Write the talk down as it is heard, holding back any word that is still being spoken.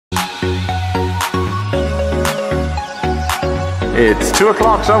It's 2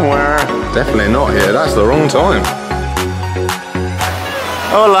 o'clock somewhere. Definitely not here, that's the wrong time.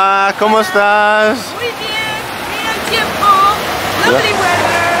 Hola, ¿cómo estás? Muy bien, bien tiempo, lovely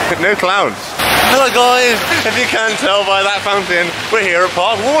weather. No clouds. Hello guys, if you can't tell by that fountain, we're here at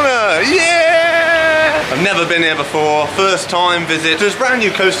Parque Warner. Yeah! I've never been here before, first time visit. There's brand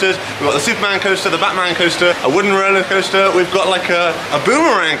new coasters. We've got the Superman coaster, the Batman coaster, a wooden roller coaster. We've got like a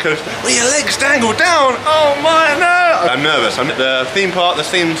boomerang coaster where your legs dangle down. Oh my no! I'm nervous. I'm at the theme park, the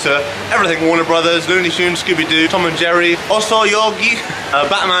theme to everything Warner Brothers, Looney Tunes, Scooby-Doo, Tom and Jerry, Oso Yogi,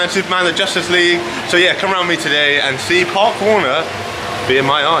 Batman, Superman, the Justice League. So yeah, come around me today and see Parque Warner be in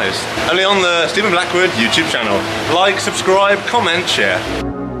my eyes. Only on the Blackwood YouTube channel. Like, subscribe, comment, share.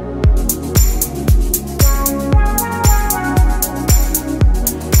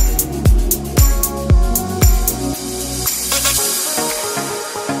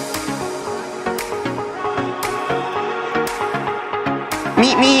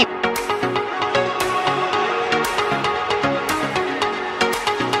 Meet me.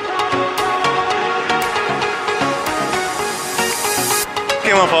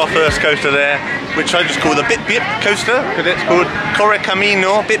 Came off our first coaster there, which I just call the Bip Bip coaster, because it's called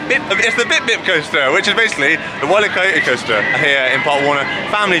Correcamino Bip Bip. It's the Bip Bip coaster, which is basically the Wile E. Coyote coaster here in Parque Warner.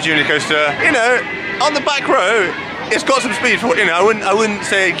 Family junior coaster. You know, on the back row, it's got some speed for it. You know, I wouldn't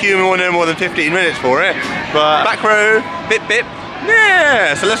say queue no more than 15 minutes for it, but back row, Bip Bip.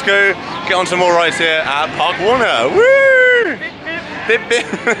 Yeah, so let's go get on some more rides here at Parque Warner. Woo! Bip Bip.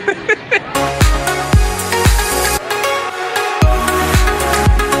 Bip Bip.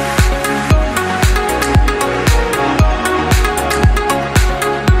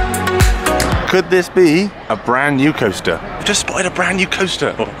 Could this be a brand new coaster? I've just spotted a brand new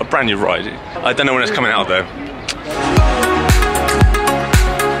coaster, or a brand new ride. I don't know when it's coming out though.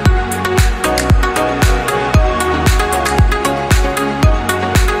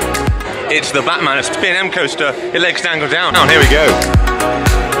 It's the Batman Spin-M coaster. Your legs dangle down. Oh, here we go.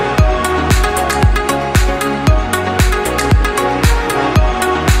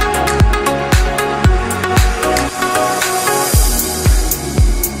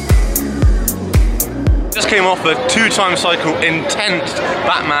 Came off a 2-time cycle intense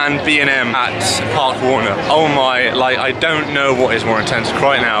Batman B&M at Parque Warner. Oh my, like I don't know what is more intense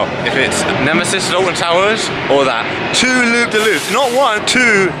right now. If it's Nemesis Alton Towers or that 2 loop-de-loops, not 1,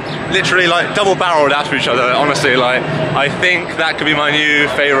 2 literally like double-barreled after each other. Honestly, like I think that could be my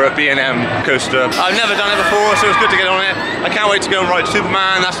new favourite B&M coaster. I've never done it before, so it's good to get on it. I can't wait to go and ride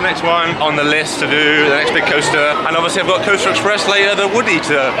Superman. That's the next one on the list to do, the next big coaster. And obviously I've got Coaster Express later, the Woody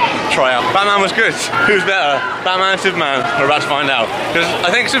to try out. Batman was good. Who's better? Batman and Superman? We're about to find out. Because I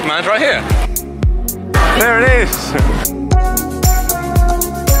think Superman's right here. There it is.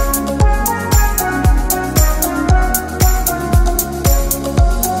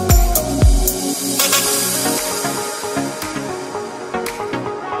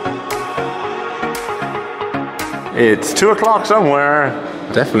 It's 2 o'clock somewhere.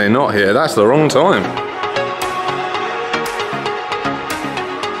 Definitely not here, that's the wrong time.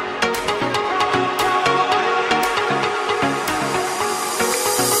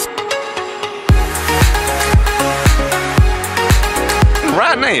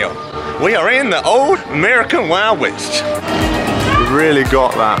 Right now, we are in the old American Wild West. We've really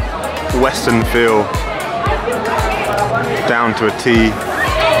got that Western feel down to a T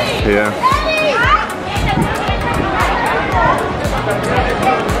here.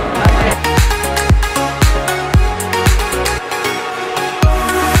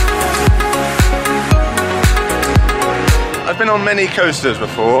 I've been on many coasters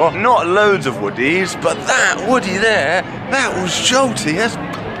before, not loads of Woodies, but that Woody there, that was jolty.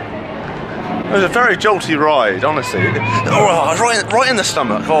 It was a very jolty ride, honestly. Oh, right in the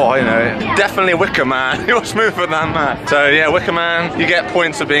stomach. Oh, you know, definitely Wicker Man. You're smoother than that. So yeah, Wicker Man, you get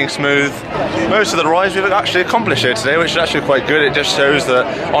points for being smooth. Most of the rides we've actually accomplished here today, which is actually quite good. It just shows that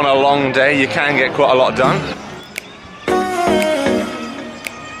on a long day you can get quite a lot done.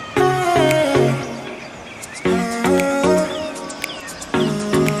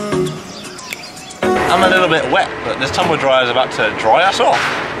 I'm a little bit wet, but this tumble dryer is about to dry us off.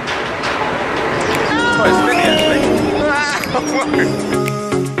 It's quite spinny actually.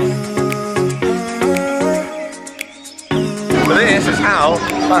 So this is how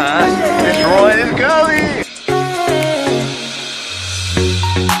fast this ride is going.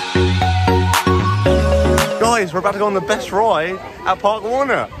 Guys, we're about to go on the best ride at Parque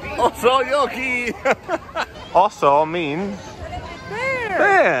Warner. Oso Yogi. Oso means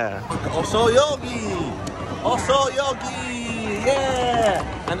bear. Oso Yogi. Oso Yogi. Yeah.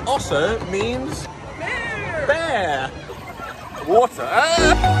 And oso means bear. Water.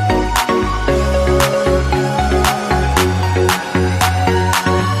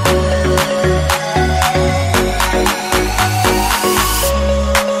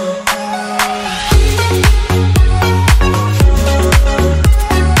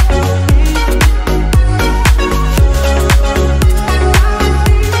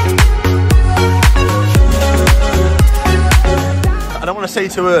 I don't want to say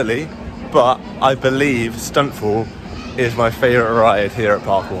too early, but I believe Stuntful is my favourite ride here at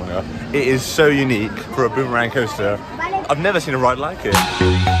Parque Warner. It is so unique for a boomerang coaster. I've never seen a ride like it.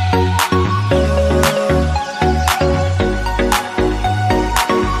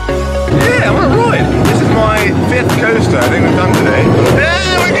 Yeah, I'm on a ride. This is my 5th coaster I think we've done today.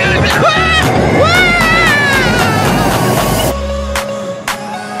 Yeah, we're good!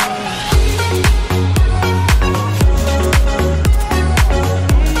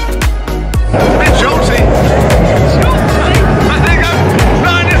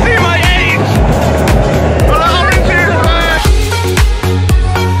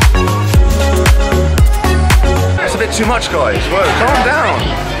 Too much, guys. Whoa, calm down.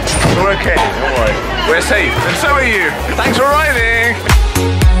 We're okay, don't worry. We're safe, and so are you. Thanks for riding.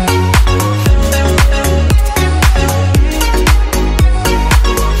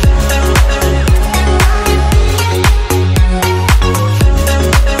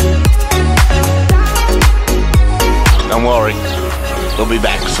 Don't worry, we'll be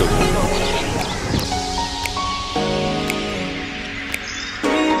back soon.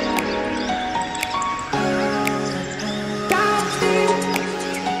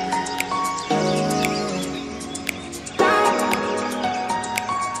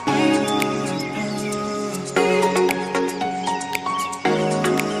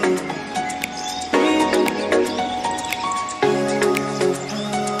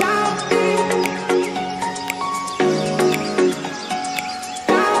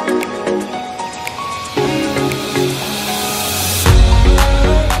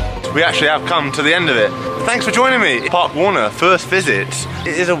 We actually have come to the end of it. Thanks for joining me. Parque Warner, first visit.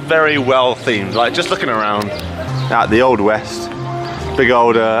 It is a very well themed, like just looking around at the Old West. Big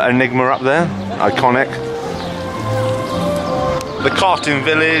old Enigma up there, iconic. The cartoon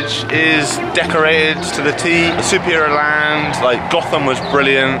village is decorated to the T. The Superior Land, like Gotham was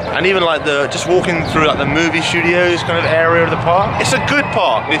brilliant. And even like just walking through like the movie studios kind of area of the park. It's a good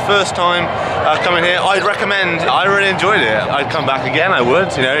park. The first time coming here, I'd recommend. I really enjoyed it. I'd come back again, I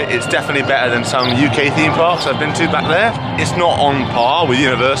would. You know, it's definitely better than some UK theme parks I've been to back there. It's not on par with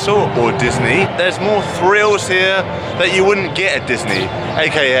Universal or Disney. There's more thrills here that you wouldn't get at Disney.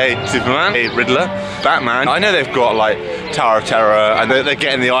 AKA Superman, Riddler, Batman. I know they've got like Tower of Terror, and they're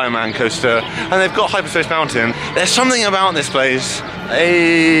getting the Iron Man coaster, and they've got Hyperspace Mountain. There's something about this place.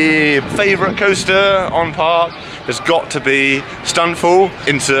 A favourite coaster on park has got to be Stuntful,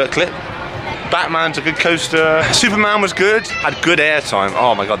 insert clip. Batman's a good coaster. Superman was good, had good airtime.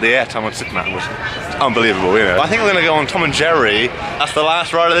 Oh my god, the airtime on Superman was unbelievable, you know. I think we're gonna go on Tom and Jerry. That's the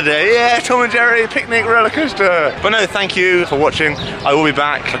last ride of the day. Yeah, Tom and Jerry picnic roller coaster. But no, thank you for watching. I will be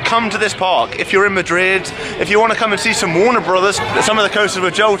back. Come to this park if you're in Madrid. If you want to come and see some Warner Brothers, some of the coasters were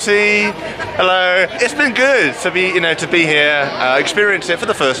jolty. Hello. It's been good to be, to be here, experience it for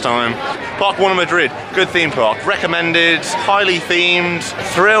the first time. Parque Warner Madrid, good theme park, recommended, highly themed,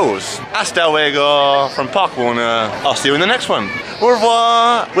 thrills. Hasta luego from Parque Warner. I'll see you in the next one. Au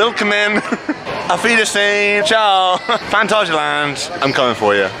revoir. Welcome in. Auf Wiedersehen. Ciao. Fantasyland. I'm coming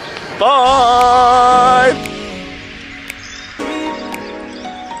for you. Bye.